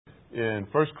in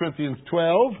 1 Corinthians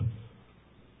 12,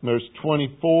 verse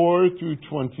 24 through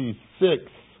 26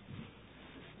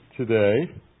 today.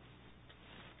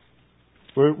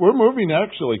 We're moving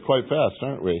actually quite fast,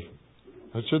 aren't we?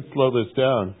 I should slow this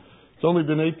down. It's only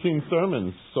been 18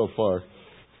 sermons so far.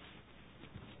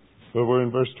 But we're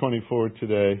in verse 24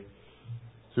 today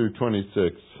through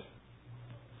 26.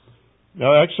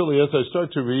 Now actually, as I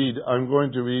start to read, I'm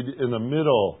going to read in the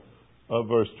middle of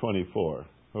verse 24.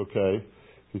 Okay?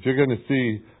 Because you're going to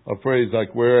see a phrase like,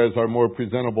 whereas our more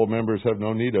presentable members have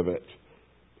no need of it.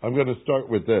 I'm going to start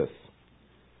with this.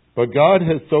 But God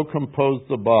has so composed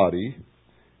the body,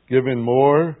 given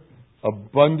more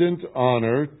abundant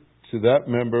honor to that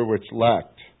member which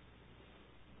lacked,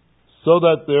 so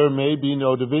that there may be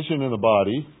no division in the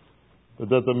body, but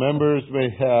that the members may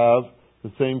have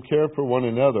the same care for one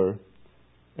another.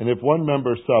 And if one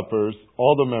member suffers,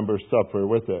 all the members suffer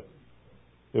with it.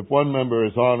 If one member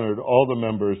is honored, all the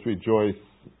members rejoice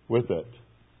with it.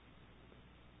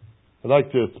 I'd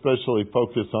like to especially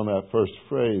focus on that first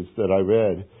phrase that I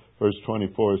read, verse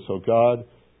 24. So God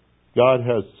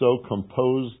has so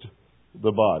composed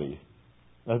the body.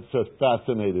 That's just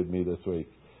fascinated me this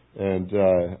week. And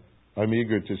I'm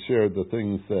eager to share the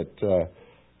things that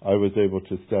I was able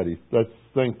to study. Let's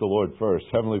thank the Lord first.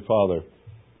 Heavenly Father,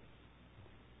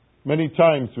 many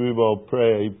times we will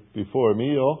pray before a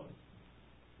meal.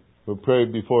 We'll pray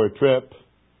before a trip.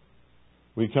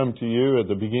 We come to you at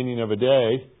the beginning of a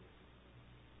day.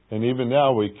 And even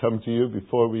now we come to you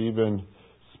before we even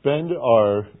spend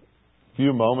our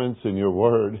few moments in your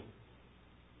word.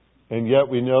 And yet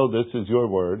we know this is your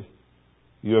word.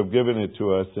 You have given it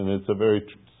to us, and it's a very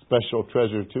special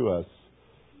treasure to us.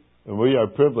 And we are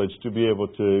privileged to be able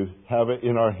to have it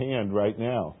in our hand right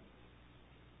now.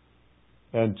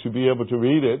 And to be able to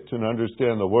read it and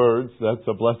understand the words, that's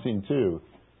a blessing too.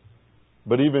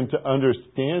 But even to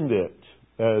understand it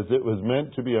as it was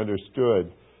meant to be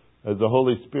understood, as the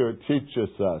Holy Spirit teaches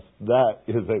us, that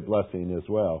is a blessing as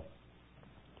well.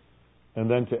 And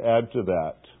then to add to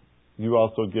that, you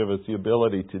also give us the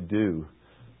ability to do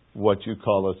what you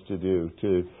call us to do,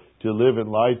 to live in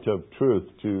light of truth,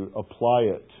 to apply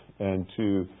it, and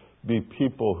to be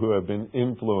people who have been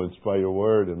influenced by your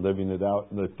word and living it out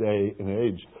in the day and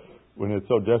age when it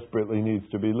so desperately needs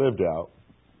to be lived out.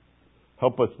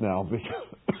 Help us now,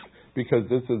 because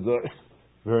this is a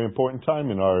very important time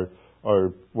in our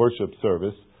worship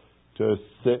service, to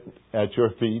sit at your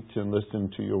feet and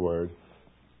listen to your word.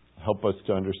 Help us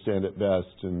to understand it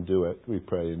best and do it, we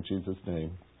pray in Jesus'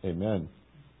 name. Amen.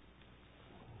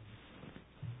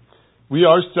 We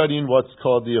are studying what's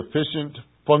called the efficient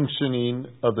functioning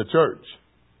of the church.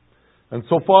 And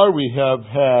so far we have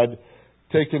had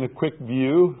taken a quick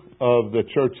view of the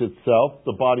church itself,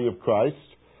 the body of Christ,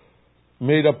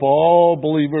 made up all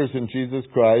believers in Jesus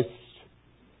Christ,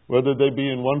 whether they be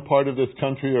in one part of this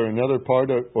country or another part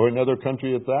or another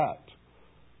country at that.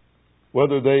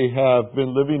 Whether they have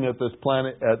been living at this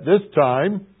planet at this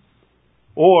time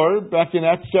or back in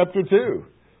Acts chapter 2,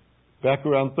 back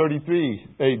around 33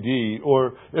 AD,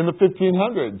 or in the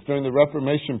 1500s during the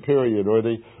Reformation period, or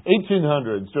the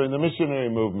 1800s during the missionary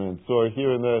movements, or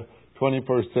here in the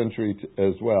 21st century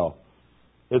as well.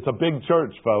 It's a big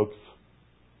church, folks.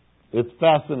 It's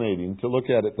fascinating to look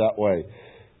at it that way.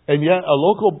 And yet a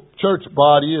local church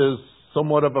body is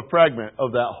somewhat of a fragment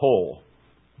of that whole.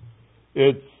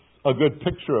 It's a good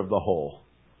picture of the whole.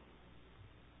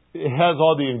 It has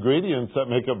all the ingredients that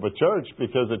make up a church,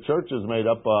 because a church is made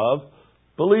up of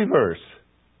believers.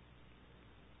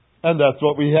 And that's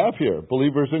what we have here.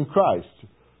 Believers in Christ.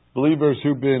 Believers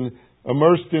who've been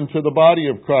immersed into the body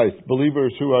of Christ.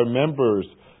 Believers who are members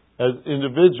as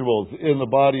individuals in the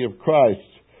body of Christ.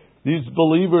 These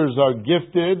believers are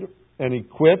gifted and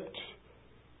equipped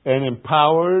and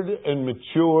empowered and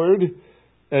matured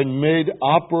and made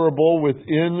operable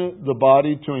within the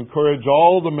body to encourage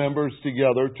all the members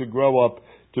together to grow up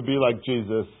to be like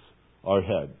Jesus, our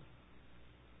head.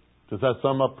 Does that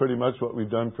sum up pretty much what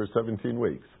we've done for 17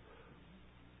 weeks?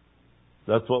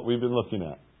 That's what we've been looking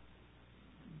at.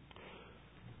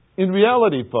 In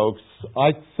reality, folks,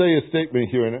 I say a statement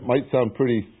here, and it might sound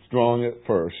pretty strong at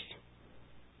first.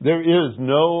 There is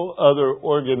no other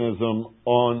organism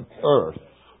on earth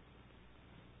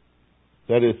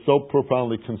that is so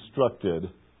profoundly constructed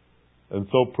and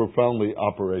so profoundly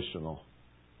operational.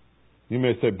 You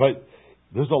may say, but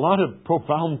there's a lot of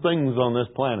profound things on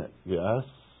this planet. Yes.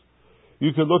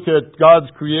 You could look at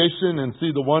God's creation and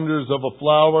see the wonders of a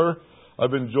flower.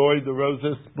 I've enjoyed the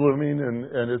roses blooming,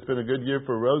 and it's been a good year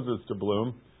for roses to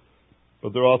bloom,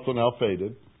 but they're also now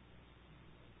faded.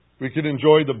 We could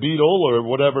enjoy the beetle or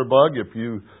whatever bug if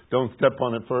you don't step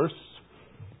on it first.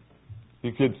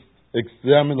 You could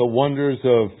examine the wonders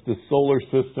of the solar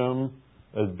system,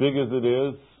 as big as it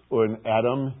is, or an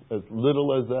atom, as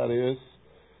little as that is.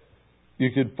 You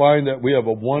could find that we have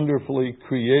a wonderfully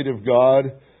creative God,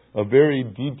 a very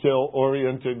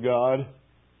detail-oriented God,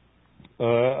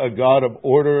 a God of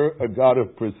order, a God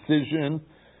of precision.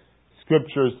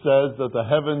 Scripture says that the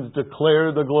heavens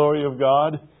declare the glory of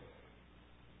God.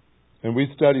 And we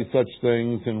study such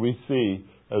things and we see,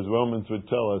 as Romans would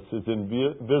tell us, His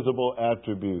invisible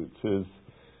attributes, His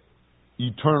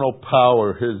eternal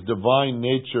power, His divine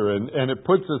nature, and it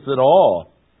puts us at awe.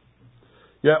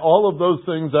 Yet all of those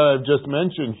things that I've just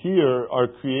mentioned here are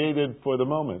created for the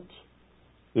moment,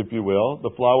 if you will.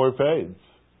 The flower fades.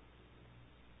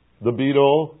 The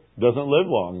beetle doesn't live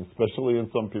long, especially in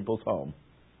some people's home.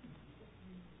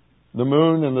 The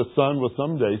moon and the sun will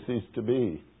someday cease to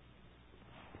be.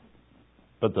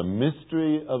 But the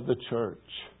mystery of the church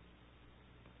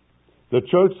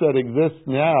that exists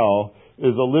now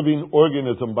is a living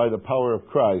organism by the power of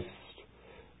Christ.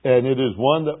 And it is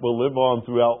one that will live on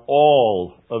throughout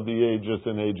all of the ages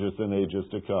and ages and ages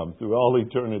to come, through all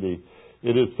eternity.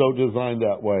 It is so designed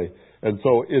that way. And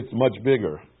so it's much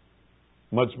bigger.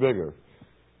 Much bigger.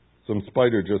 Some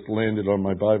spider just landed on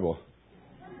my Bible.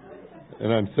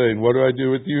 And I'm saying, what do I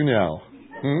do with you now?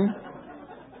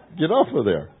 Get off of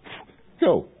there.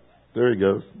 Go. There he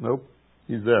goes. Nope.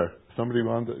 He's there. Somebody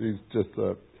wants it. He's just,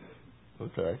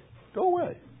 okay. Go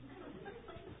away.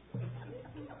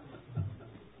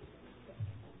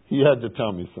 He had to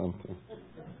tell me something.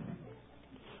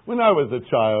 When I was a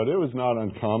child, it was not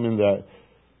uncommon that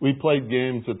we played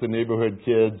games with the neighborhood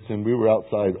kids and we were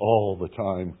outside all the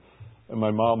time. And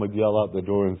my mom would yell out the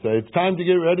door and say, "It's time to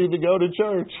get ready to go to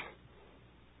church."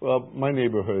 Well, my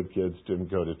neighborhood kids didn't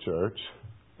go to church,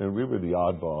 and we were the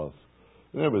oddballs.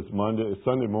 And it was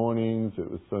Sunday mornings,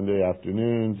 it was Sunday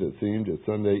afternoons, it seemed, it's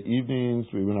Sunday evenings,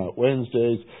 we went out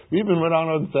Wednesdays. We even went out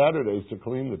on Saturdays to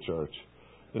clean the church.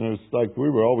 And it was like we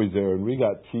were always there, and we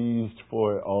got teased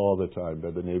for it all the time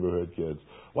by the neighborhood kids.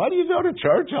 Why do you go to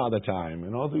church all the time?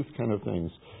 And all these kind of things.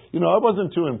 You know, I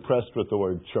wasn't too impressed with the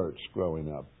word church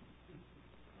growing up.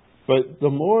 But the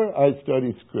more I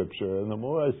study Scripture, and the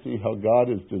more I see how God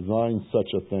has designed such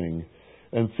a thing,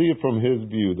 and see it from His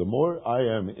view, the more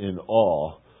I am in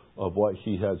awe of what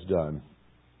He has done.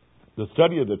 The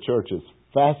study of the church is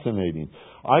fascinating.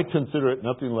 I consider it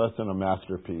nothing less than a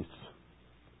masterpiece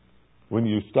when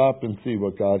you stop and see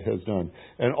what God has done.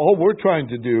 And all we're trying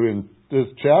to do in this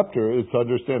chapter is to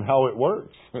understand how it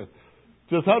works.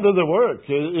 Just how does it work?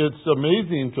 It's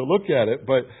amazing to look at it,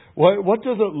 but what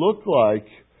does it look like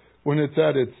when it's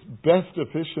at its best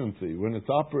efficiency, when it's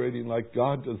operating like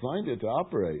God designed it to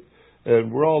operate?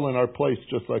 And we're all in our place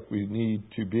just like we need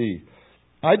to be.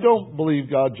 I don't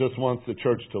believe God just wants the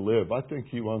church to live. I think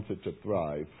He wants it to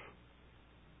thrive.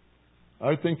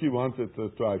 I think He wants it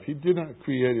to thrive. He did not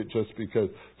create it just because,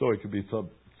 so it could be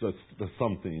just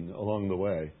something along the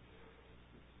way.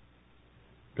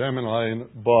 Pam and I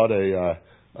bought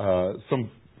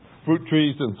some fruit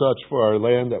trees and such for our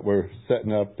land that we're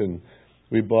setting up, and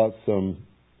we bought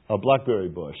a blackberry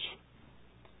bush.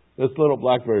 This little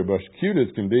blackberry bush, cute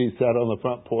as can be, sat on the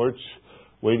front porch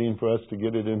waiting for us to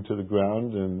get it into the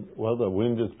ground. And, well, the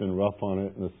wind has been rough on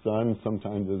it, and the sun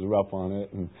sometimes is rough on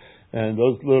it. And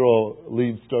those little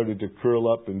leaves started to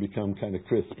curl up and become kind of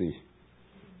crispy.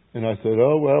 And I said,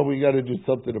 oh, well, we got to do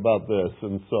something about this.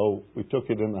 And so we took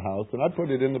it in the house, and I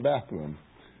put it in the bathroom,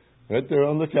 right there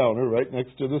on the counter, right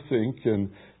next to the sink.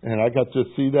 And I got to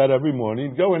see that every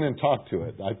morning. Go in and talk to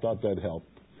it. I thought that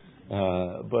helped.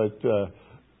 But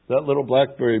that little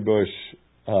blackberry bush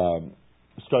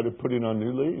started putting on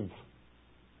new leaves.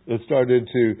 It started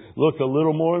to look a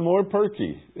little more and more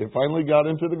perky. It finally got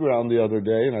into the ground the other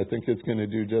day, and I think it's going to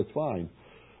do just fine.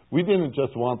 We didn't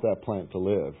just want that plant to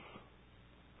live.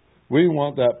 We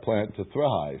want that plant to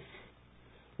thrive.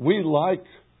 We like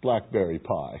blackberry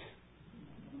pie,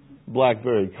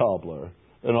 blackberry cobbler,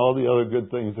 and all the other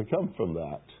good things that come from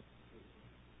that.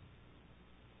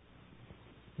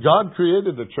 God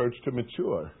created the church to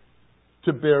mature,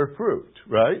 to bear fruit,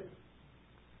 right?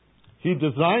 He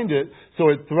designed it so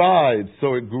it thrives,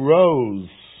 so it grows.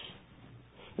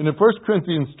 And in 1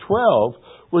 Corinthians 12,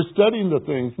 we're studying the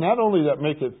things not only that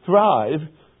make it thrive,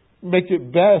 make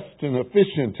it best and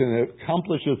efficient, and it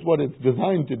accomplishes what it's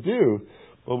designed to do,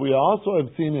 but we also have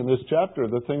seen in this chapter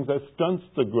the things that stunts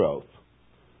the growth,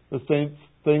 the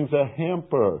things that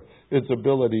hamper its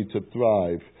ability to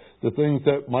thrive, the things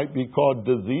that might be called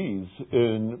disease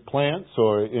in plants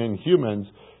or in humans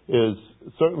is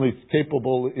certainly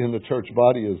capable in the church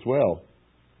body as well.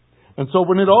 And so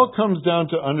when it all comes down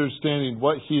to understanding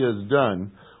what He has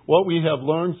done, what we have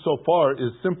learned so far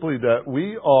is simply that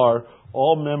we are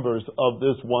all members of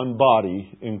this one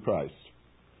body in Christ.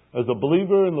 As a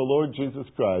believer in the Lord Jesus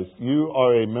Christ, you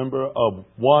are a member of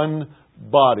one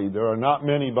body. There are not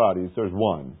many bodies. There's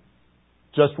one.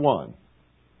 Just one.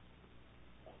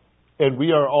 And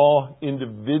we are all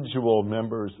individual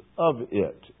members of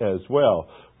it as well.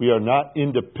 We are not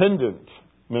independent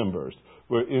members.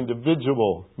 We're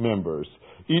individual members.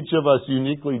 Each of us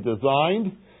uniquely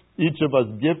designed. Each of us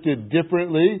gifted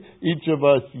differently. Each of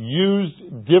us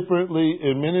used differently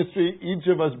in ministry. Each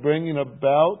of us bringing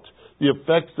about the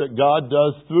effects that God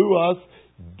does through us.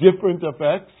 Different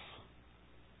effects.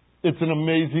 It's an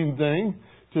amazing thing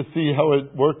to see how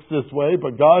it works this way.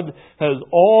 But God has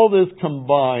all this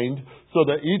combined so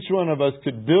that each one of us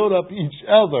could build up each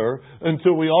other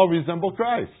until we all resemble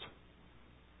Christ.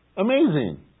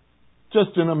 Amazing.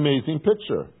 Just an amazing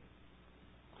picture.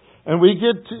 And we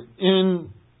get into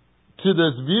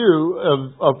this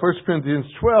view of 1 Corinthians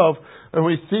 12, and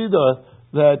we see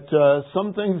that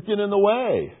some things get in the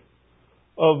way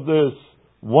of this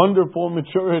wonderful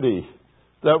maturity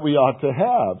that we ought to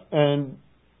have, and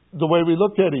the way we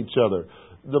look at each other.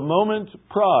 The moment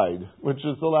pride, which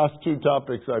is the last two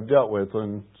topics I've dealt with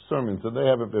in sermons, and they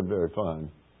haven't been very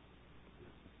fun.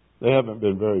 They haven't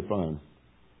been very fun.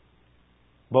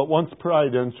 But once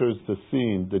pride enters the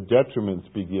scene, the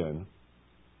detriments begin.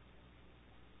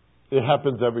 It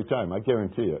happens every time, I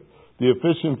guarantee it. The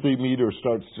efficiency meter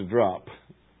starts to drop.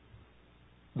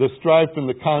 The strife and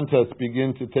the contest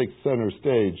begin to take center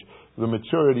stage. The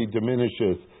maturity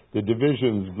diminishes. The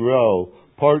divisions grow.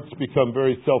 Parts become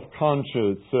very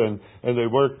self-conscious and they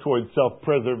work towards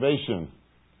self-preservation.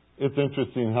 It's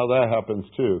interesting how that happens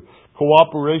too.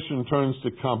 Cooperation turns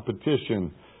to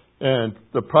competition, and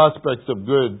the prospects of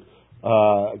good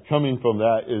coming from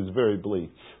that is very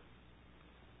bleak.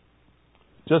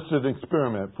 Just an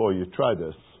experiment for you. Try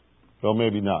this. Well,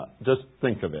 maybe not. Just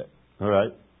think of it. All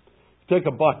right? Take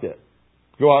a bucket.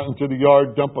 Go out into the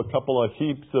yard, dump a couple of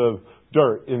heaps of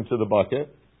dirt into the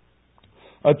bucket.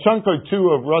 A chunk or two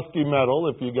of rusty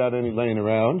metal, if you got any laying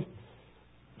around.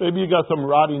 Maybe you got some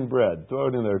rotting bread. Throw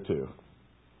it in there too.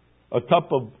 A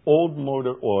cup of old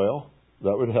motor oil.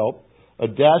 That would help. A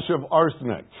dash of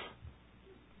arsenic.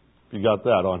 If you got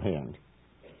that on hand.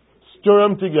 Stir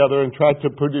them together and try to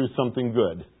produce something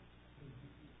good.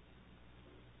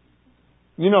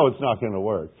 You know it's not going to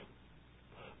work.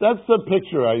 That's the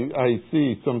picture I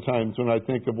see sometimes when I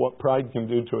think of what pride can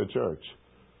do to a church.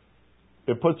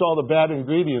 It puts all the bad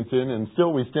ingredients in, and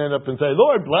still we stand up and say,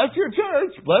 Lord, bless your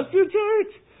church, bless your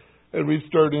church. And we've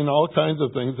stirred in all kinds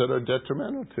of things that are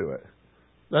detrimental to it.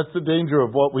 That's the danger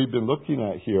of what we've been looking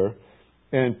at here.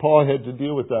 And Paul had to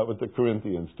deal with that with the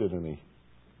Corinthians, didn't he?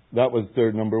 That was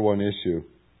their number one issue.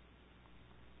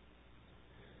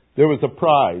 There was a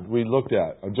pride we looked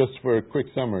at, just for a quick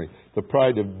summary, the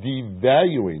pride of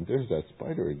devaluing. There's that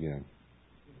spider again.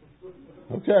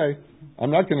 Okay,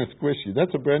 I'm not going to squish you.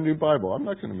 That's a brand new Bible. I'm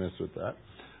not going to mess with that.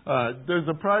 There's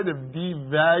a pride of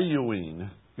devaluing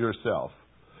yourself.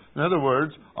 In other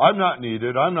words, I'm not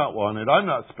needed, I'm not wanted, I'm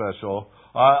not special.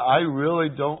 I really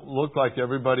don't look like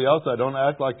everybody else. I don't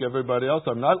act like everybody else.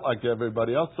 I'm not like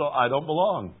everybody else, so I don't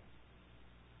belong.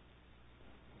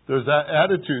 There's that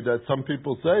attitude that some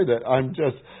people say that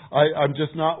I'm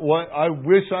just not what I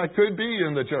wish I could be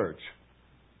in the church.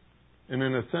 And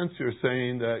in a sense, you're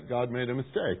saying that God made a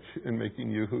mistake in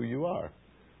making you who you are.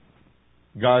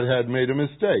 God had made a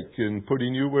mistake in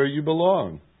putting you where you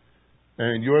belong.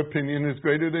 And your opinion is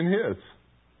greater than His.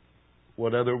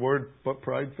 What other word but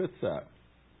pride fits that?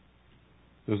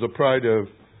 There's a pride of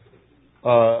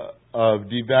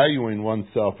devaluing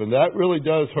oneself. And that really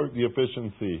does hurt the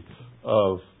efficiency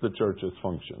of the church's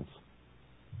functions.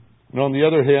 And on the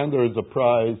other hand, there is a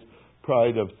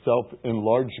pride of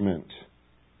self-enlargement.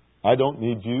 I don't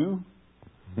need you.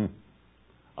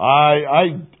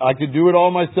 I could do it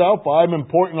all myself. I'm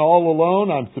important all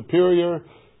alone. I'm superior.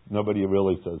 Nobody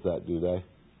really says that, do they?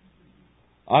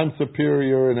 I'm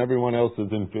superior and everyone else is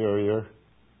inferior.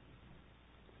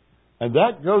 And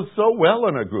that goes so well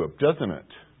in a group, doesn't it?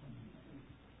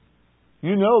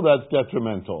 You know that's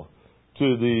detrimental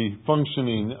to the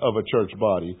functioning of a church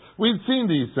body. We've seen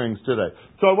these things today.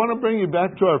 So I want to bring you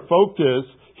back to our focus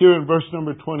here in verse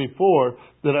number 24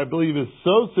 that I believe is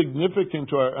so significant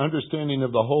to our understanding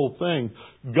of the whole thing.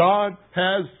 God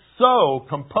has so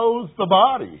composed the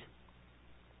body.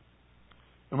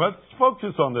 And let's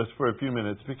focus on this for a few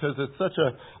minutes because it's such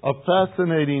a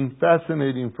fascinating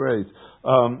phrase.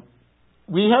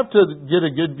 We have to get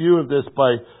a good view of this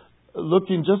by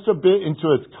looking just a bit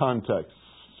into its context,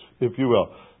 if you will.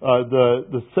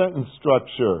 The sentence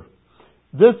structure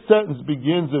This sentence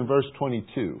begins in verse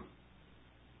 22.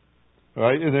 All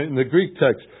right? In the Greek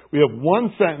text, we have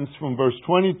one sentence from verse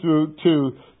 22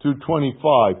 through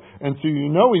 25. And so you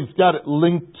know he's got it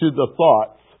linked to the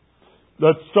thoughts.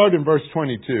 Let's start in verse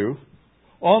 22.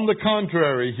 On the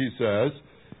contrary, he says,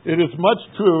 it is much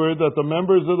truer that the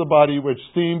members of the body which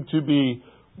seem to be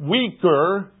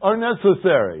weaker are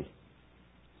necessary.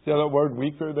 See that word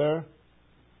weaker there?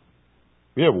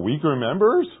 We have weaker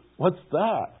members? What's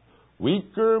that?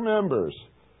 Weaker members.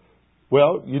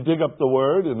 Well, you dig up the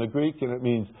word in the Greek and it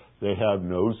means they have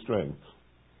no strength.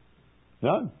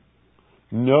 None.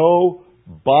 No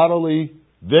bodily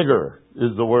vigor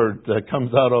is the word that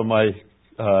comes out of my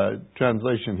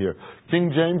translation here.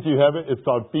 King James, you have it, it's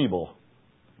called feeble.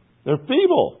 They're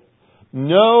feeble.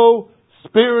 No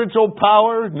spiritual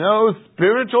power, no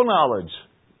spiritual knowledge.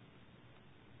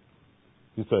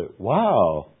 You say,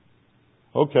 wow.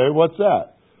 Okay, what's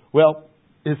that? Well,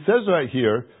 it says right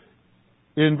here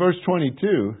in verse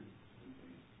 22,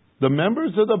 the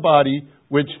members of the body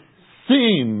which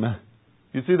seem,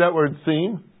 you see that word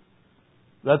seem?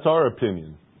 That's our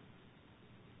opinion.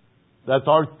 That's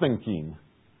our thinking.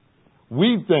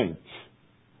 We think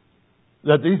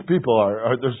that these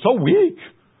people they're so weak.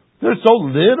 They're so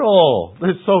little.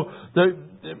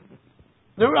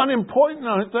 They're unimportant,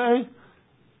 aren't they?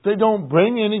 They don't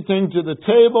bring anything to the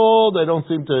table. They don't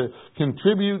seem to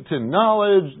contribute to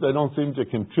knowledge. They don't seem to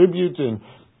contribute in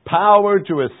power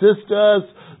to assist us.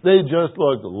 They just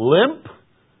look limp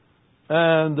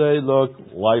and they look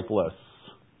lifeless.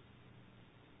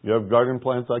 You have garden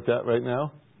plants like that right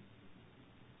now?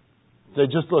 They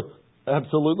just look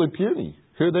absolutely puny.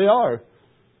 Here they are.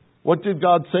 What did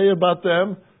God say about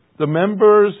them? The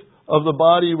members of the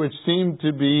body which seem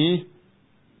to be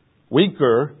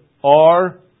weaker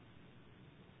are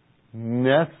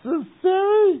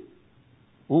necessary?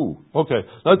 Ooh, okay.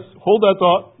 Let's hold that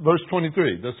thought. Verse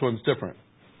 23. This one's different.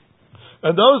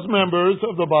 And those members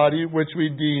of the body which we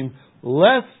deem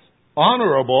less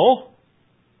honorable.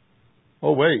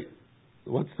 Oh, wait.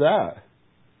 What's that?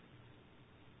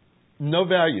 No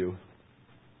value.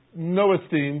 No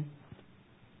esteem.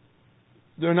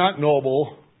 They're not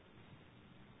noble.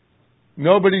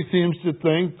 Nobody seems to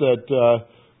think that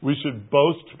we should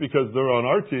boast because they're on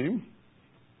our team.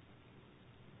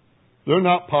 They're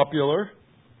not popular.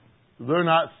 They're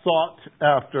not sought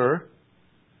after.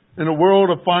 In a world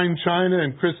of fine china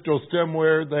and crystal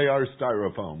stemware, they are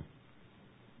styrofoam.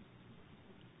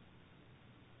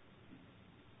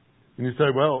 And you say,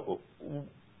 well,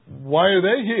 why are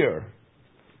they here?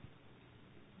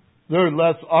 They're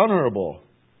less honorable.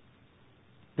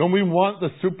 Don't we want the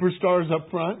superstars up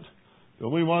front?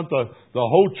 Don't we want the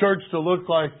whole church to look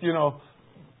like,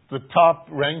 the top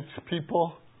ranked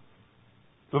people?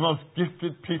 The most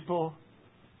gifted people?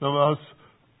 The most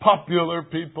popular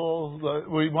people?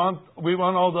 We want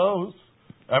all those.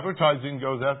 Advertising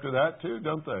goes after that too,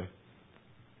 don't they?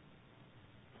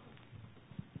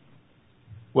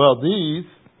 Well, these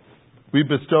we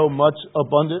bestow much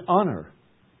abundant honor.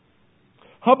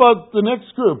 How about the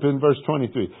next group in verse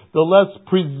 23? The less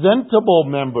presentable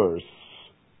members.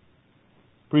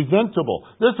 Presentable.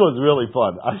 This was really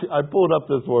fun. I pulled up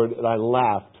this word and I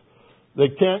laughed. They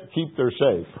can't keep their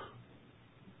shape.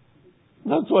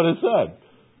 That's what it said.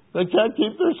 They can't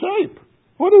keep their shape.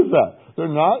 What is that?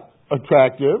 They're not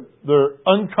attractive. They're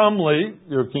uncomely,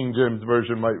 your King James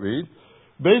Version might read.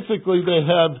 Basically, they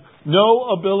have no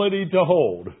ability to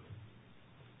hold.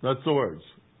 That's the words.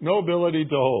 No ability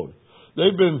to hold.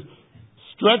 They've been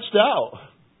stretched out.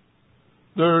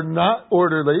 They're not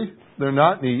orderly. They're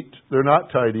not neat. They're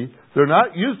not tidy. They're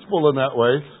not useful in that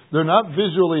way. They're not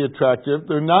visually attractive.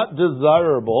 They're not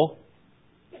desirable.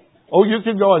 Oh, you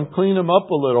can go and clean them up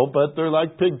a little, but they're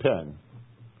like Pigpen.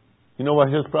 You know what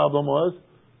his problem was?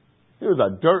 He was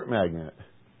a dirt magnet.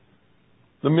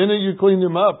 The minute you cleaned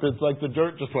him up, it's like the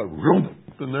dirt just went whoop,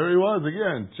 and there he was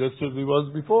again, just as he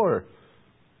was before.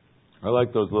 I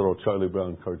like those little Charlie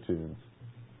Brown cartoons.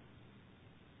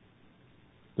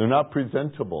 They're not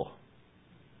presentable.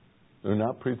 They're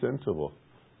not presentable.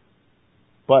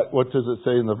 But what does it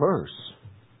say in the verse?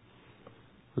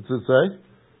 What does it say?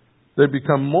 They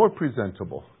become more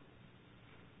presentable.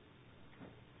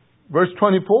 Verse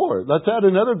 24. Let's add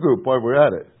another group while we're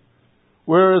at it.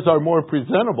 Whereas are more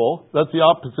presentable, that's the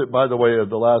opposite, by the way, of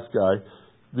the last guy.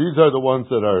 These are the ones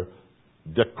that are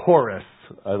decorous.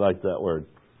 I like that word.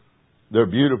 They're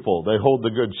beautiful. They hold the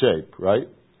good shape, right?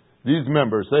 These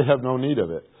members, they have no need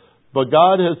of it. But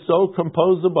God has so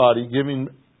composed the body, giving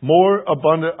more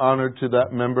abundant honor to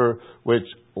that member which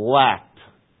lacked.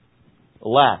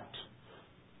 Lacked.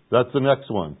 That's the next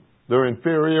one. They're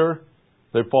inferior.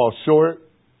 They fall short.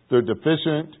 they're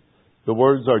deficient, the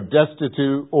words are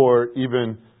destitute, or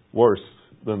even worse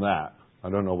than that. I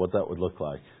don't know what that would look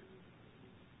like.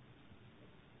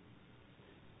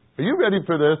 Are you ready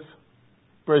for this?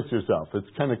 Brace yourself. It's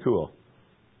kind of cool.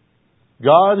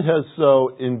 God has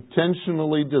so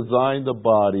intentionally designed the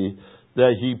body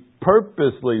that He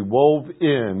purposely wove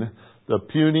in the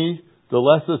puny, the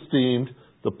less esteemed,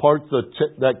 the parts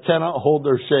that cannot hold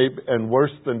their shape, and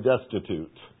worse than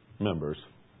destitute members.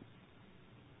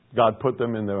 God put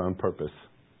them in there on purpose.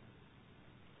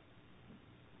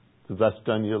 Does that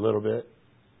stun you a little bit?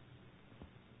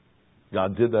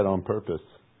 God did that on purpose.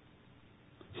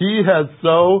 He has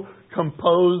so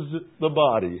composed the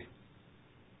body.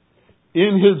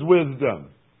 In His wisdom,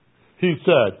 He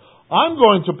said, I'm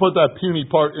going to put that puny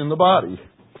part in the body.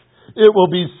 It will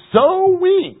be so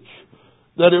weak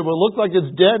that it will look like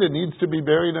it's dead and needs to be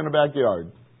buried in a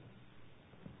backyard.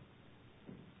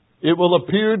 It will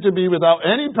appear to be without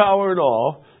any power at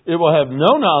all. It will have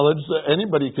no knowledge that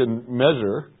anybody can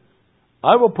measure.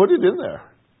 I will put it in there.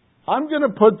 I'm going to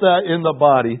put that in the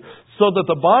body so that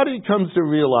the body comes to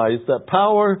realize that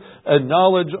power and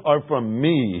knowledge are from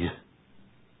me.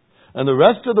 And the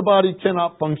rest of the body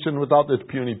cannot function without this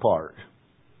puny part.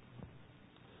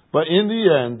 But in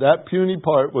the end, that puny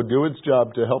part will do its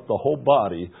job to help the whole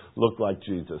body look like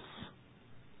Jesus.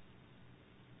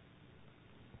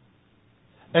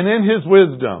 And in His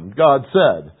wisdom, God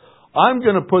said, I'm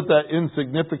going to put that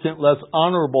insignificant, less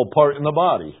honorable part in the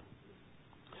body.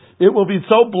 It will be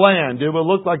so bland, it will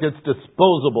look like it's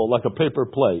disposable, like a paper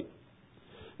plate.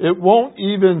 It won't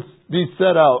even be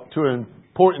set out to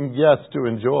important guests to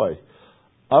enjoy.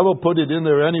 I will put it in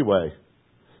there anyway,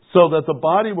 so that the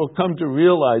body will come to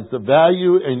realize the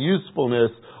value and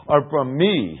usefulness are from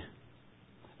me.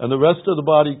 And the rest of the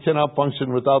body cannot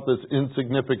function without this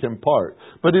insignificant part.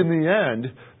 But in the end,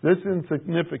 this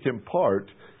insignificant part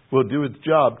will do its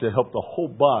job to help the whole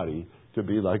body to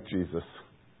be like Jesus.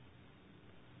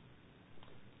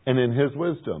 And in His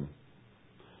wisdom,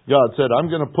 God said, I'm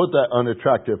going to put that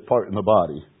unattractive part in the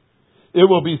body. It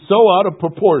will be so out of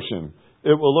proportion.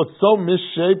 It will look so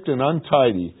misshaped and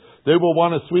untidy. They will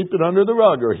want to sweep it under the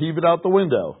rug or heave it out the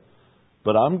window.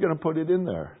 But I'm going to put it in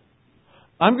there.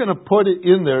 I'm going to put it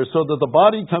in there so that the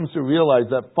body comes to realize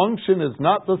that function is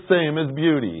not the same as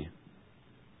beauty.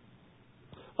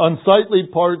 Unsightly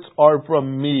parts are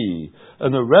from me,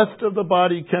 and the rest of the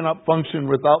body cannot function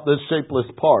without this shapeless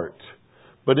part.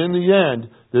 But in the end,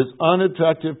 this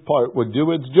unattractive part would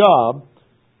do its job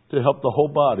to help the whole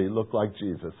body look like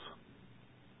Jesus.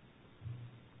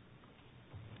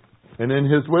 And in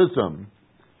His wisdom,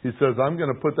 He says, I'm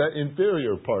going to put that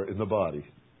inferior part in the body.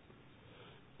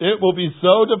 It will be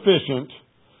so deficient,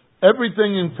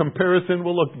 everything in comparison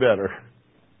will look better.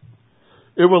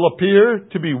 It will appear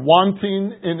to be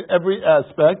wanting in every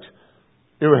aspect.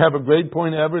 It will have a grade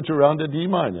point average around a D-.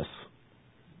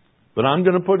 But I'm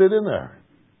going to put it in there.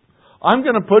 I'm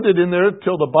going to put it in there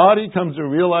till the body comes to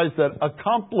realize that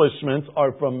accomplishments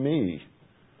are from me.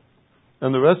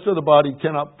 And the rest of the body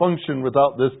cannot function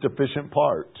without this deficient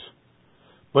part.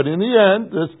 But in the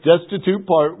end, this destitute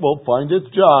part will find its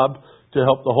job to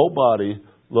help the whole body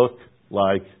look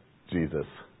like Jesus.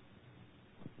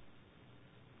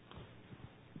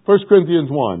 1 Corinthians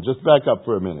 1, just back up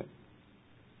for a minute.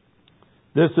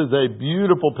 This is a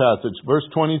beautiful passage, verse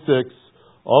 26,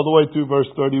 all the way through verse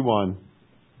 31.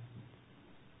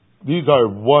 These are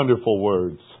wonderful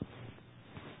words.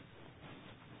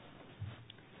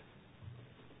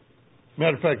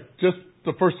 Matter of fact, just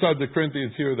the first time the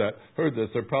Corinthians heard this,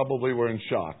 they probably were in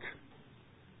shock.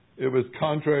 It was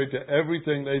contrary to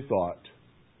everything they thought.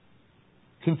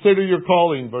 Consider your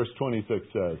calling, verse 26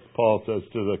 says. Paul says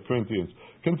to the Corinthians,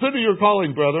 consider your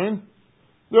calling, brethren.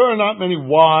 There are not many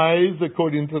wise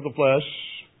according to the flesh.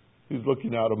 He's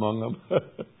looking out among them.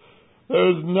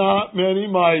 There's not many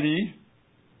mighty.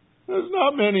 There's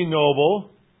not many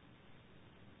noble.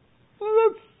 Well,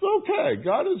 that's okay.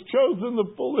 God has chosen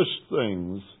the foolish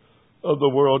things of the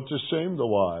world to shame the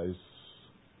wise.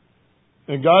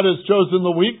 And God has chosen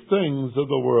the weak things of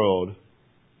the world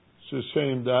to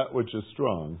shame that which is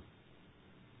strong.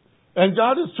 And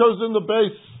God has chosen the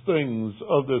base things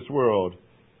of this world.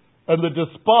 And the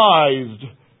despised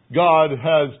God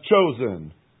has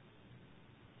chosen.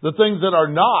 The things that are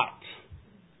not.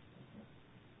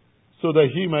 So that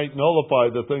He might nullify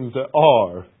the things that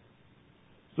are.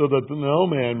 So that no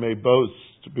man may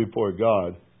boast before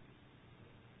God.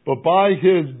 But by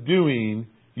His doing,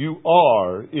 you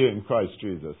are in Christ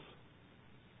Jesus.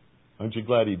 Aren't you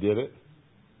glad He did it?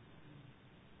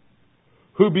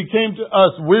 who became to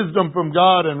us wisdom from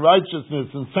God and righteousness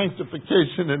and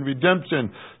sanctification and redemption,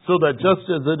 so that just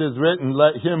as it is written,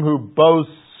 let him who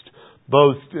boasts,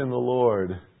 boast in the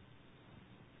Lord.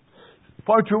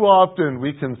 Far too often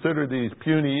we consider these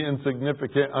puny,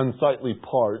 insignificant, unsightly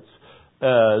parts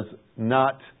as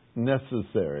not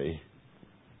necessary.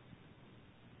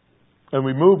 And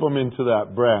we move them into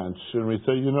that branch and we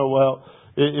say, well,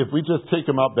 if we just take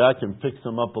them out back and fix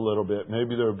them up a little bit,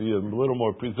 maybe they'll be a little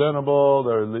more presentable,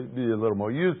 they'll be a little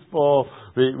more useful.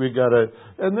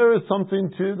 And there is something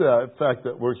to the fact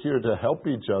that we're here to help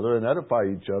each other and edify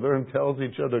each other and tells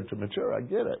each other to mature. I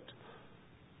get it.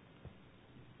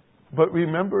 But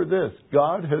remember this,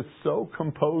 God has so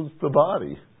composed the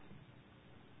body.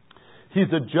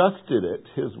 He's adjusted it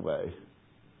His way.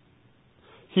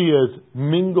 He has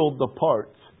mingled the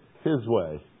parts His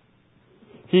way.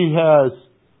 He has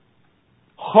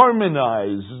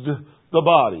harmonized the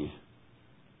body.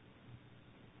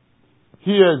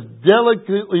 He has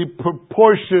delicately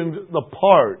proportioned the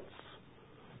parts,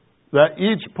 that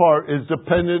each part is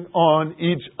dependent on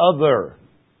each other.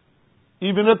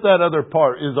 Even if that other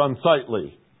part is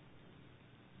unsightly,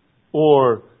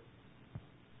 or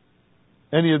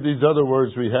any of these other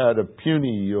words we had, of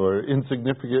puny or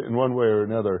insignificant in one way or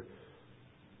another,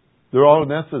 they're all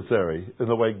necessary in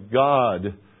the way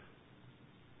God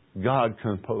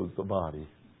composed the body.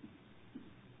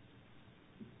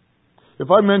 If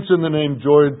I mention the name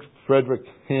George Frederick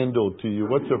Handel to you,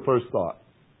 what's your first thought?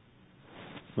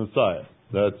 Messiah.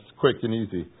 That's quick and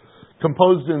easy.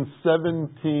 Composed in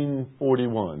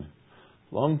 1741.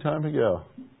 Long time ago.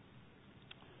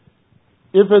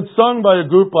 If it's sung by a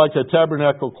group like a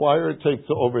tabernacle choir, it takes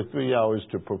over 3 hours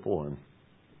to perform.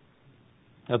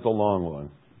 That's a long one.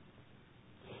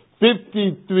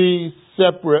 53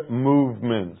 separate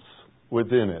movements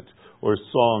within it, or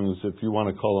songs if you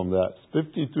want to call them that.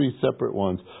 53 separate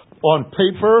ones. On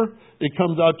paper, it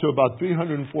comes out to about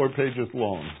 304 pages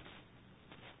long.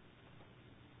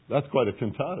 That's quite a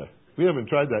cantata. We haven't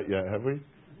tried that yet, have we?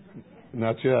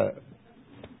 Not yet.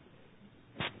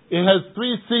 It has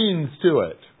 3 scenes to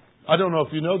it. I don't know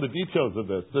if you know the details of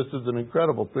this. This is an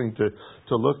incredible thing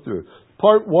to look through.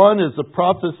 Part 1 is the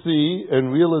prophecy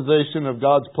and realization of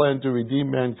God's plan to redeem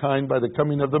mankind by the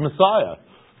coming of the Messiah.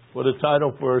 What a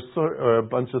title for a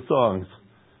bunch of songs.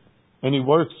 And he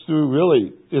works through,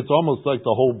 really, it's almost like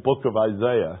the whole book of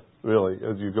Isaiah, really,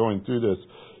 as you're going through this.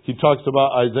 He talks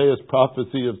about Isaiah's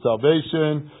prophecy of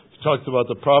salvation. He talks about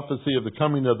the prophecy of the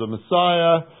coming of the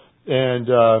Messiah and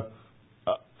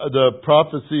the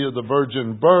prophecy of the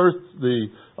virgin birth, the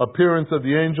appearance of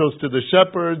the angels to the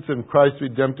shepherds, and Christ's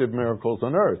redemptive miracles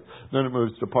on earth. Then it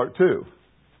moves to part 2.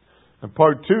 And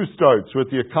part 2 starts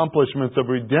with the accomplishments of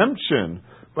redemption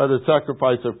by the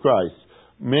sacrifice of Christ.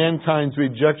 Mankind's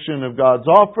rejection of God's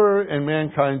offer and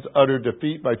mankind's utter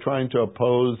defeat by trying to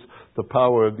oppose the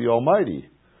power of the Almighty.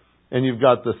 And you've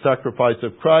got the sacrifice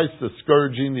of Christ, the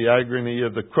scourging, the agony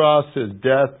of the cross, His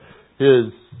death,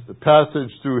 His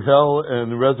passage through hell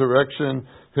and resurrection,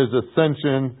 His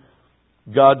ascension.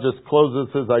 God just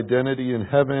closes His identity in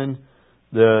heaven.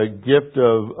 The gift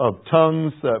of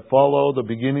tongues that follow, the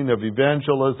beginning of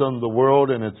evangelism. The world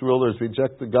and its rulers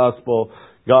reject the gospel.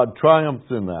 God triumphs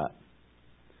in that.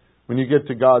 When you get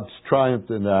to God's triumph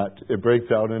in that, it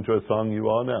breaks out into a song you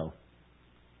all know.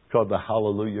 It's called the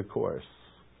Hallelujah Chorus.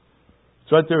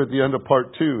 It's right there at the end of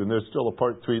part 2, and there's still a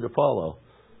part 3 to follow.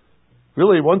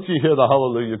 Really, once you hear the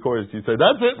Hallelujah Chorus, you say,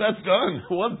 that's it, that's done.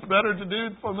 What's better to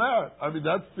do from that? I mean,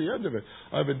 that's the end of it.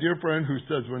 I have a dear friend who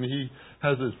says when he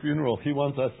has his funeral, he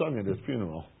wants that sung at his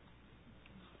funeral.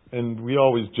 And we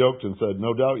always joked and said,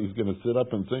 no doubt he's going to sit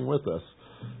up and sing with us,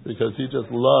 because he just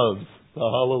loves the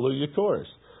Hallelujah Chorus.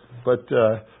 But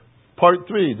part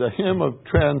 3, the hymn of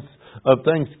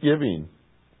thanksgiving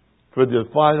for the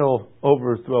final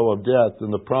overthrow of death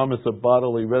and the promise of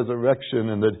bodily resurrection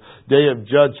and the day of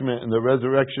judgment and the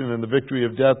resurrection and the victory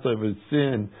of death over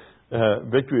sin,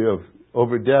 victory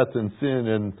over death and sin,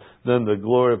 and then the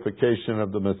glorification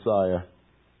of the Messiah.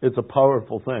 It's a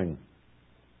powerful thing.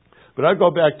 But I go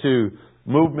back to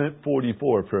movement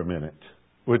 44 for a minute,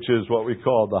 which is what we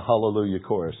call the Hallelujah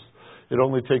Chorus. It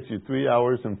only takes you 3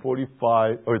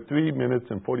 minutes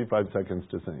and 45 seconds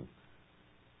to sing.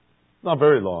 Not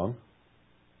very long.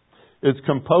 It's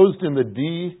composed in the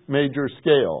D major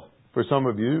scale. For some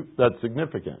of you, that's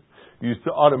significant. You used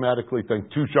to automatically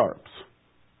think 2 sharps.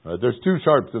 There's 2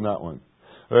 sharps in that one.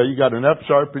 You got an F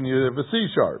sharp and you have a C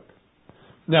sharp.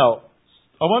 Now,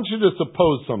 I want you to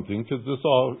suppose something, because this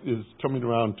all is coming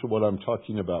around to what I'm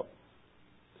talking about.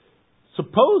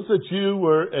 Suppose that you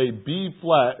were a B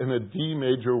flat in a D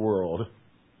major world.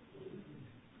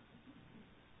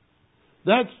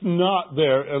 That's not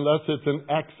there unless it's an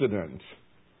accident.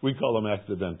 We call them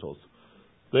accidentals.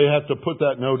 They have to put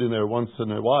that note in there once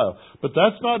in a while. But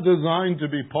that's not designed to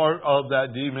be part of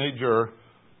that D major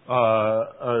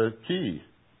key.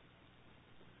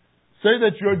 Say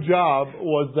that your job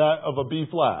was that of a B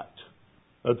flat.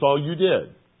 That's all you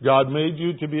did. God made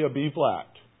you to be a B flat.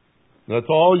 That's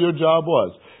all your job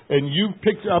was. And you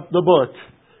picked up the book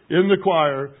in the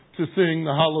choir to sing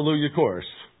the Hallelujah chorus.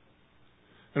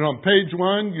 And on page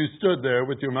 1, you stood there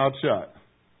with your mouth shut.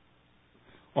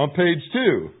 On page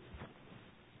 2,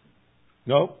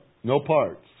 nope, no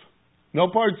parts. No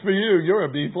parts for you. You're a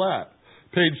B flat.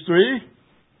 Page 3,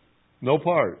 no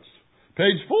parts.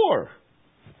 Page 4,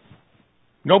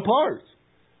 no parts.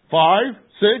 5,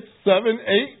 6, 7,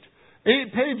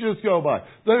 8 pages go by.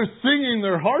 They're singing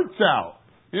their hearts out.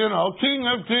 You know, King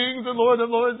of Kings and Lord of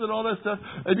Lords and all that stuff.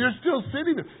 And you're still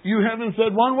sitting there. You haven't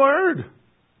said one word.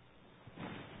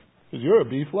 Because you're a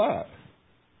B flat.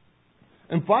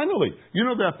 And finally, you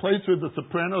know that place where the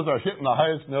sopranos are hitting the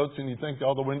highest notes and you think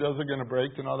all the windows are going to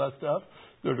break and all that stuff?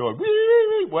 They're going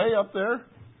wee, way up there.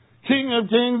 King of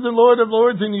Kings and Lord of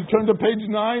Lords, and you turn to page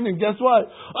 9 and guess what?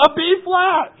 A B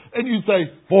flat! And you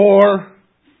say, 4.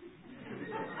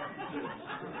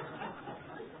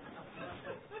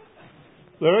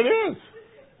 There it is.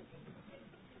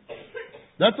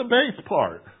 That's a bass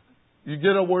part. You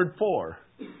get a word 4.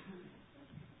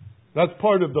 That's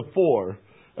part of the 4.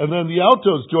 And then the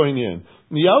altos join in.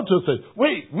 And the altos say,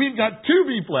 wait, we've got 2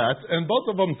 B flats, and both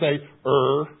of them say,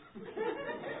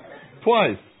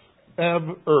 twice.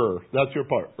 That's your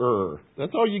part.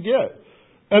 That's all you get.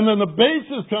 And then the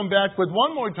basses come back with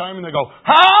one more time, and they go,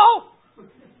 how?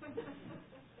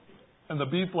 And the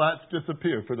B flats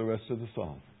disappear for the rest of the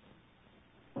song.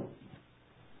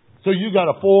 So you got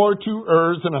a 4, 2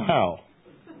 and a how.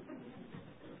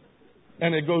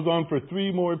 And it goes on for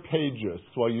 3 more pages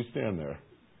while you stand there.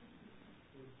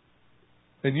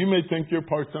 And you may think your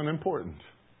part's unimportant.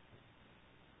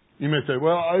 You may say,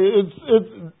 well,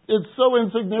 it's so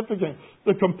insignificant.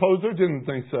 The composer didn't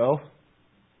think so.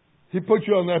 He put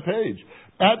you on that page.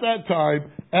 At that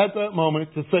time, at that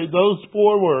moment, to say those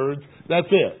 4 words, that's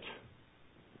it.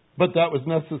 But that was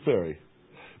necessary.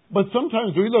 But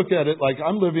sometimes we look at it like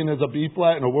I'm living as a B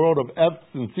flat in a world of F's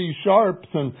and C sharps,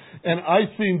 and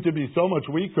I seem to be so much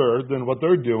weaker than what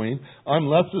they're doing. I'm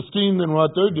less esteemed than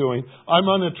what they're doing. I'm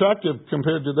unattractive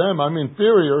compared to them. I'm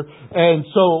inferior. And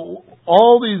so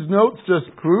all these notes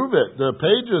just prove it. The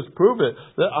pages prove it,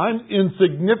 that I'm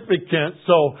insignificant.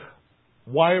 So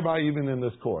why am I even in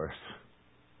this course?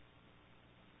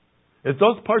 If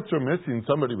those parts are missing,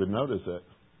 somebody would notice it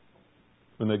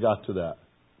when they got to that.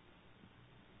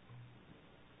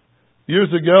 Years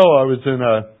ago, I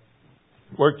was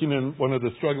working in one of the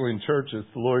struggling churches.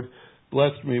 The Lord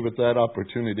blessed me with that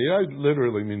opportunity. I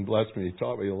literally mean blessed me. He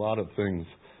taught me a lot of things.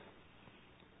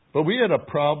 But we had a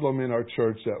problem in our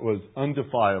church that was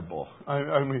undefiable.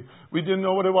 I mean, we didn't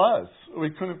know what it was.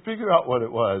 We couldn't figure out what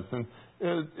it was. And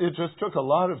it just took a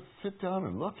lot of sit down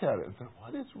and look at it and say,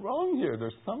 what is wrong here?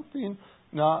 There's something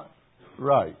not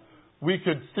right. We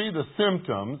could see the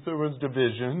symptoms. There was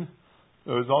division.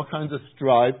 There was all kinds of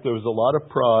strife. There was a lot of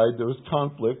pride. There was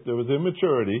conflict. There was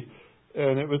immaturity.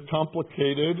 And it was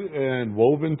complicated and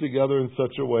woven together in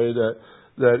such a way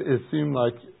that it seemed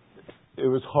like it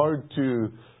was hard to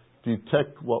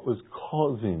detect what was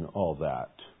causing all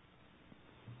that.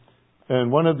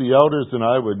 And one of the elders and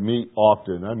I would meet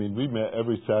often. I mean, we met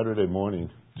every Saturday morning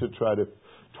to try to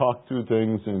talk through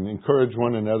things and encourage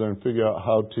one another and figure out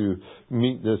how to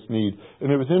meet this need.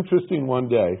 And it was interesting one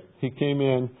day. He came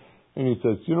in and he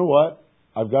says, you know what?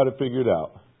 I've got it figured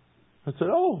out. I said,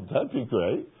 oh, that'd be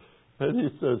great. And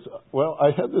he says, well, I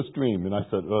had this dream. And I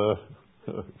said,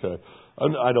 okay.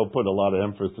 I don't put a lot of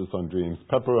emphasis on dreams.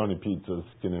 Pepperoni pizzas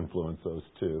can influence those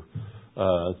too.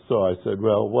 So I said,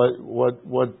 well,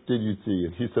 what did you see?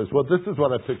 And he says, well, this is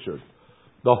what I pictured.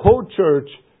 The whole church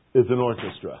is an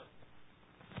orchestra.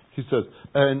 He says,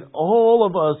 and all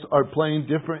of us are playing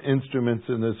different instruments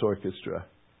in this orchestra.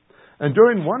 And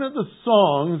during one of the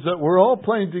songs that we're all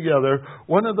playing together,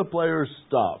 one of the players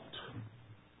stopped.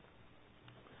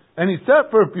 And he sat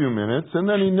for a few minutes, and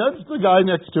then he nudged the guy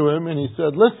next to him, and he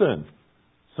said, listen,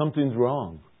 something's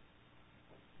wrong.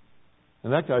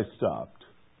 And that guy stopped.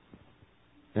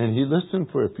 And he listened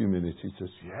for a few minutes. He says,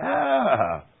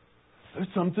 yeah,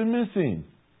 there's something missing.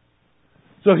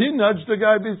 So he nudged the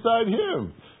guy beside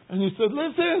him. And he said,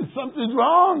 listen, something's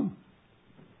wrong.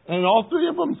 And all 3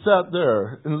 of them sat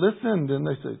there and listened, and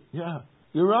they said, yeah,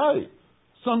 you're right.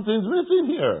 Something's missing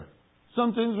here.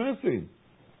 Something's missing.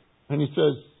 And he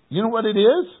says, you know what it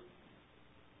is?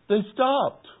 They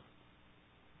stopped.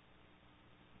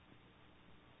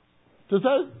 Does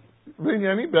that ring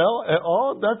any bell at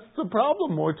all? That's the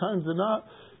problem more times than not,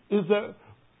 is that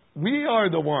we are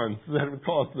the ones that have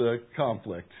caused the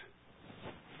conflict.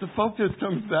 The focus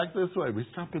comes back this way. We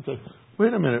stop and say,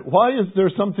 wait a minute, why is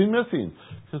there something missing?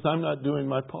 Because I'm not doing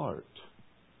my part.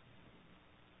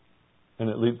 And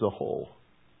it leaves a hole.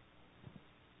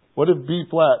 What if B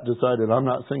flat decided I'm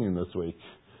not singing this week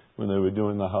when they were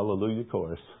doing the Hallelujah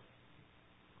chorus?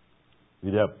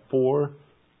 You'd have 4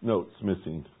 notes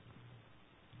missing.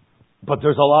 But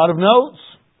there's a lot of notes.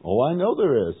 Oh, I know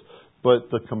there is. But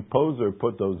the composer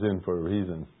put those in for a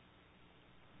reason.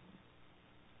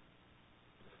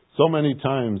 So many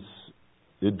times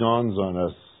it dawns on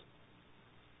us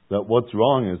that what's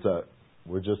wrong is that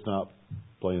we're just not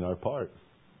playing our part.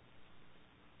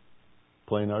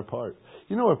 Playing our part.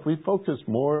 You know, if we focus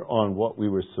more on what we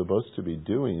were supposed to be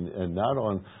doing and not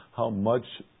on how much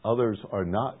others are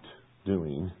not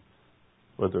doing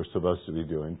what they're supposed to be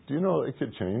doing, do you know it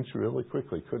could change really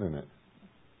quickly, couldn't it?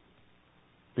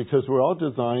 Because we're all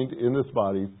designed in this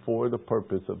body for the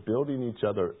purpose of building each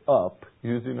other up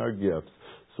using our gifts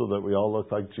so that we all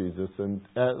look like Jesus. And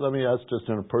let me ask just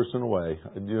in a personal way.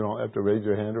 You don't have to raise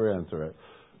your hand or answer it.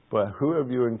 But who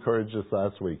have you encouraged this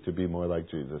last week to be more like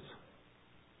Jesus?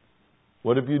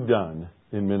 What have you done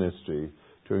in ministry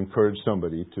to encourage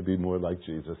somebody to be more like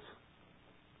Jesus?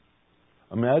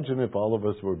 Imagine if all of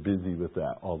us were busy with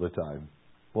that all the time.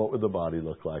 What would the body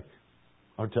look like?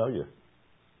 I'll tell you.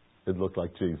 It'd look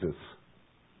like Jesus.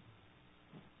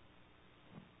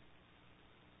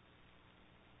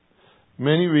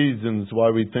 Many reasons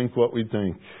why we think what we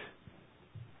think.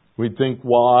 We think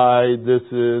why this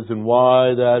is and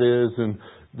why that is, and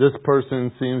this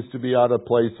person seems to be out of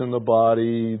place in the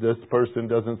body. This person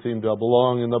doesn't seem to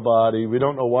belong in the body. We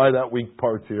don't know why that weak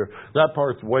part's here. That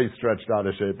part's way stretched out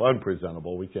of shape,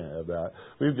 unpresentable. We can't have that.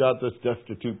 We've got this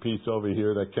destitute piece over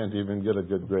here that can't even get a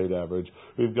good grade average.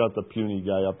 We've got the puny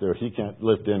guy up there. He can't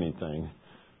lift anything.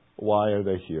 Why are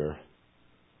they here?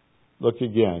 Look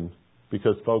again,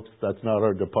 because folks, that's not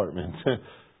our department.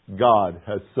 God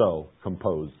has so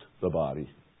composed the body.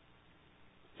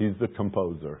 He's the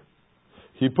composer.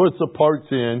 He puts the parts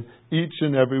in, each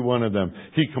and every one of them.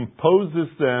 He composes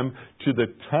them to the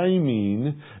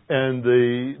timing and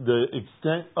the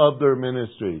extent of their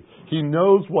ministry. He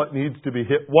knows what needs to be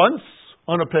hit once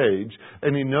on a page,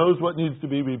 and He knows what needs to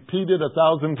be repeated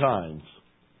 1,000 times.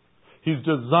 He's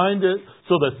designed it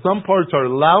so that some parts are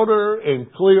louder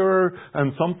and clearer,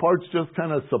 and some parts just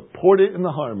kind of support it in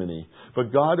the harmony.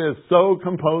 But God has so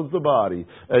composed the body,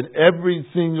 and every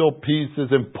single piece is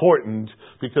important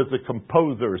because the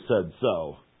composer said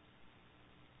so.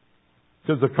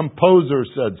 Because the composer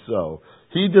said so.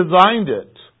 He designed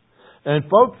it. And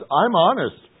folks, I'm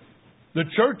honest. The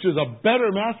church is a better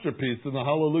masterpiece than the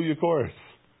Hallelujah chorus.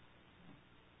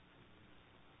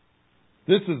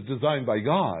 This is designed by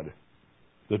God.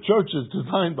 The church is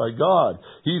designed by God.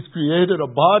 He's created a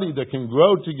body that can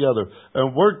grow together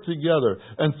and work together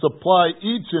and supply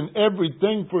each and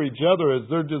everything for each other as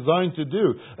they're designed to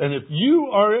do. And if you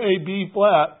are a B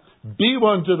flat, be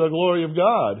one to the glory of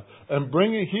God and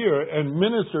bring it here and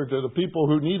minister to the people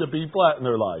who need a B flat in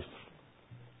their life.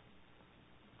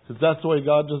 Because that's the way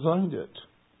God designed it.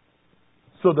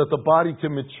 So that the body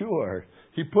can mature.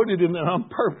 He put it in there on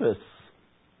purpose.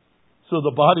 So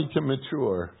the body can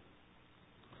mature.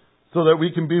 So that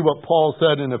we can be what Paul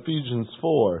said in Ephesians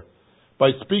 4.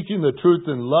 By speaking the truth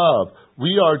in love,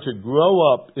 we are to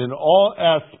grow up in all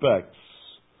aspects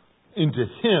into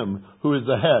Him who is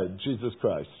the head, Jesus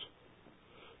Christ.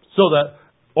 So that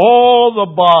all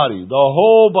the body, the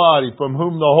whole body, from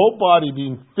whom the whole body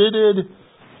being fitted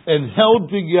and held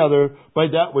together by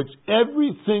that which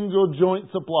every single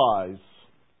joint supplies,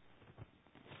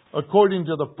 according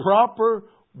to the proper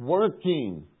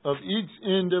working of each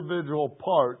individual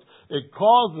part, it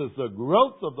causes the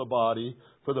growth of the body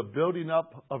for the building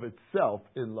up of itself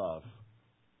in love.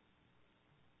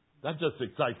 That just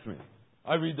excites me.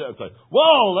 I read that and say,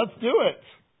 whoa, let's do it.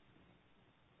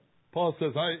 Paul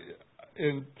says,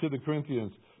 to the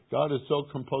Corinthians, God has so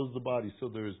composed the body so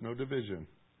there is no division.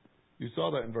 You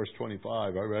saw that in verse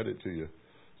 25. I read it to you.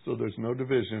 So there's no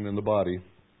division in the body.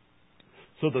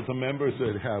 So that the members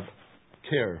would have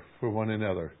care for one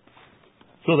another.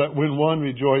 So that when one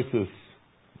rejoices,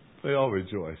 they all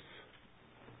rejoice.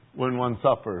 When one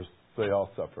suffers, they all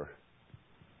suffer.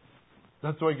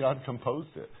 That's the way God composed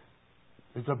it.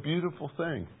 It's a beautiful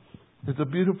thing. It's a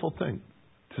beautiful thing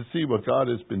to see what God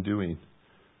has been doing.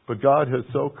 But God has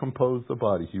so composed the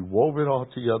body. He wove it all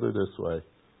together this way.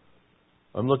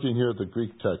 I'm looking here at the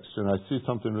Greek text, and I see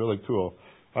something really cool.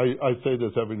 I say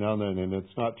this every now and then, and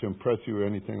it's not to impress you or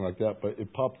anything like that, but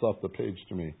it pops off the page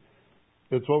to me.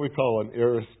 It's what we call an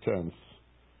aorist tense.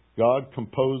 God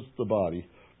composed the body.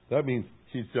 That means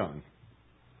He's done.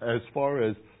 As far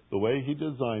as the way He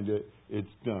designed it, it's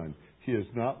done. He is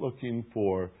not looking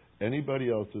for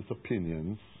anybody else's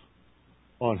opinions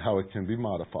on how it can be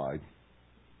modified.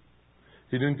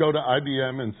 He didn't go to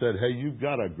IBM and said, hey, you've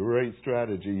got a great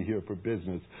strategy here for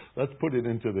business. Let's put it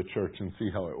into the church and see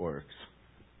how it works.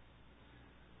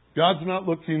 God's not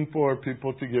looking for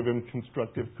people to give Him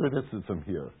constructive criticism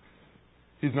here.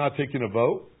 He's not taking a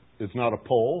vote. It's not a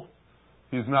poll.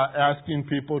 He's not asking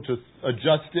people to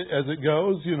adjust it as it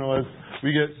goes. As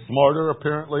we get smarter,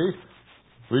 apparently.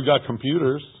 We've got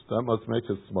computers. That must make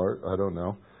us smart. I don't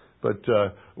know. But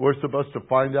we're supposed to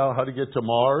find out how to get to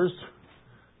Mars.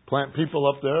 Plant people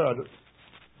up there.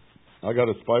 I got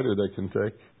a spider they can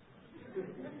take.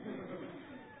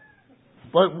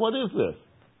 But what is this?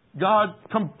 God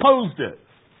composed it.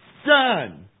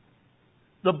 Done.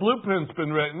 The blueprint's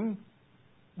been written.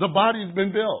 The body's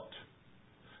been built.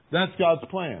 That's God's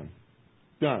plan.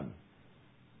 Done.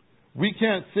 We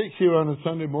can't sit here on a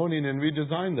Sunday morning and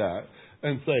redesign that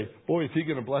and say, boy, is He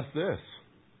going to bless this?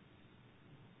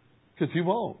 Because He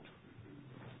won't.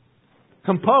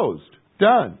 Composed.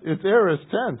 Done. It's aorist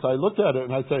tense. I look at it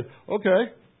and I say,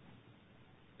 okay,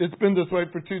 it's been this way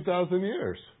for 2,000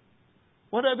 years.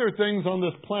 What other things on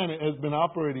this planet has been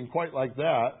operating quite like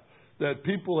that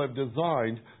people have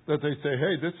designed that they say,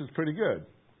 hey, this is pretty good?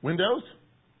 Windows?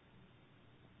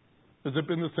 Has it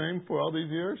been the same for all these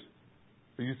years?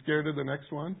 Are you scared of the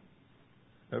next one?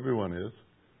 Everyone is.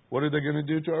 What are they going to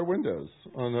do to our windows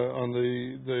on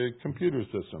the computer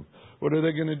system? What are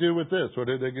they going to do with this? What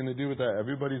are they going to do with that?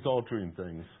 Everybody's altering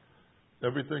things.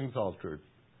 Everything's altered.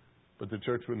 But the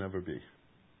church will never be.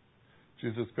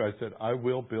 Jesus Christ said, I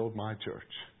will build my church.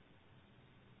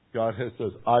 God has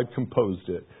said, I've composed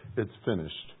it. It's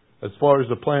finished. As far as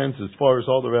the plans, as far as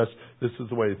all the rest, this is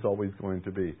the way it's always going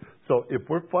to be. So if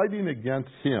we're fighting against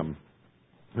Him,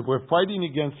 if we're fighting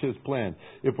against His plan,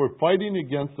 if we're fighting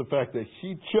against the fact that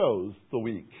He chose the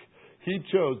weak, He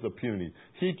chose the puny,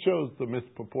 He chose the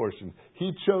misproportioned,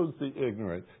 He chose the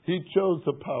ignorant, He chose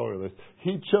the powerless,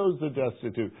 He chose the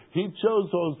destitute, He chose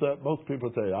those that most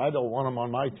people say, I don't want them on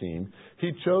my team.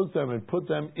 He chose them and put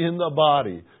them in the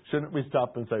body. Shouldn't we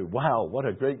stop and say, wow, what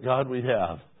a great God we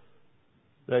have,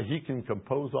 that He can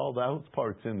compose all those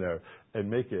parts in there and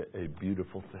make it a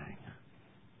beautiful thing.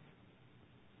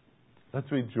 Let's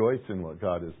rejoice in what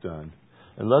God has done.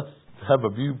 And let's have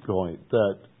a viewpoint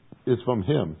that is from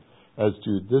Him as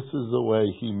to this is the way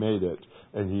He made it,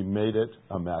 and He made it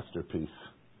a masterpiece.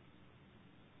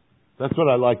 That's what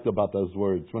I liked about those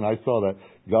words. When I saw that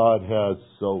God has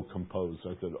so composed,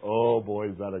 I said, oh boy,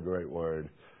 is that a great word.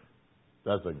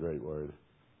 That's a great word.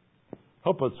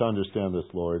 Help us to understand this,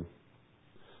 Lord.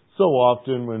 So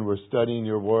often when we're studying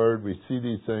Your Word, we see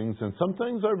these things, and some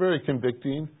things are very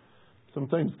convicting. Some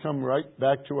things come right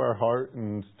back to our heart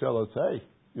and tell us, hey,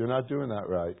 you're not doing that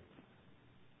right.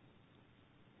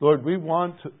 Lord, we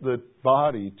want the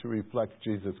body to reflect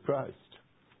Jesus Christ.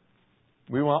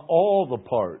 We want all the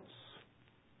parts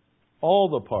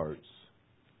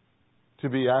to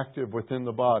be active within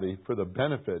the body for the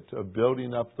benefit of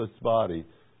building up this body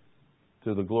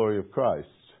to the glory of Christ.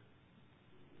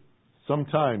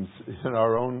 Sometimes in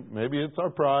our own, maybe it's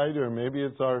our pride, or maybe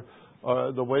it's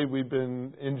the way we've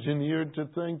been engineered to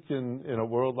think in a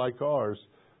world like ours.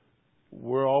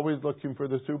 We're always looking for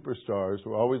the superstars.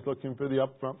 We're always looking for the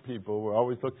upfront people. We're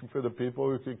always looking for the people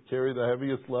who could carry the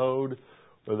heaviest load,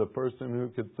 or the person who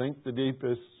could think the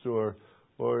deepest, or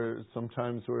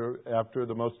sometimes we're after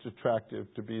the most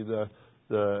attractive to be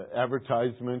the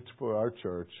advertisement for our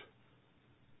church.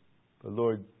 But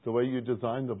Lord, the way You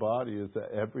designed the body is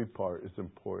that every part is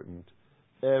important.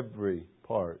 Every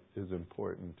part is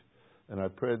important. And I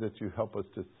pray that You help us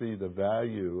to see the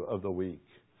value of the weak,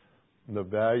 the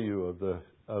value of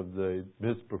the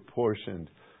misproportioned,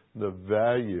 the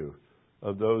value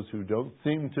of those who don't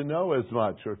seem to know as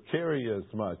much or carry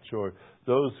as much, or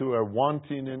those who are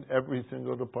wanting in every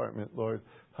single department. Lord,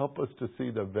 help us to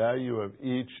see the value of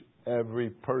every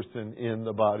person in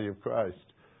the body of Christ,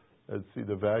 and see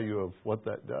the value of what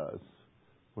that does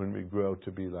when we grow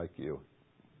to be like You.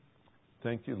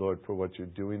 Thank You, Lord, for what You're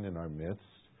doing in our midst.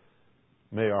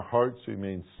 May our hearts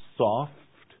remain soft,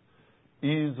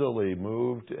 easily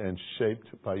moved and shaped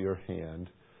by Your hand,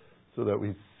 so that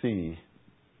we see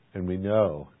and we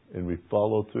know and we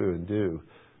follow through and do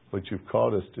what You've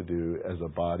called us to do as a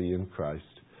body in Christ.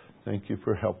 Thank You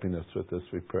for helping us with this,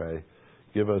 we pray.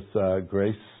 Give us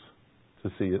grace to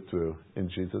see it through. In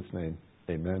Jesus' name,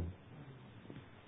 amen.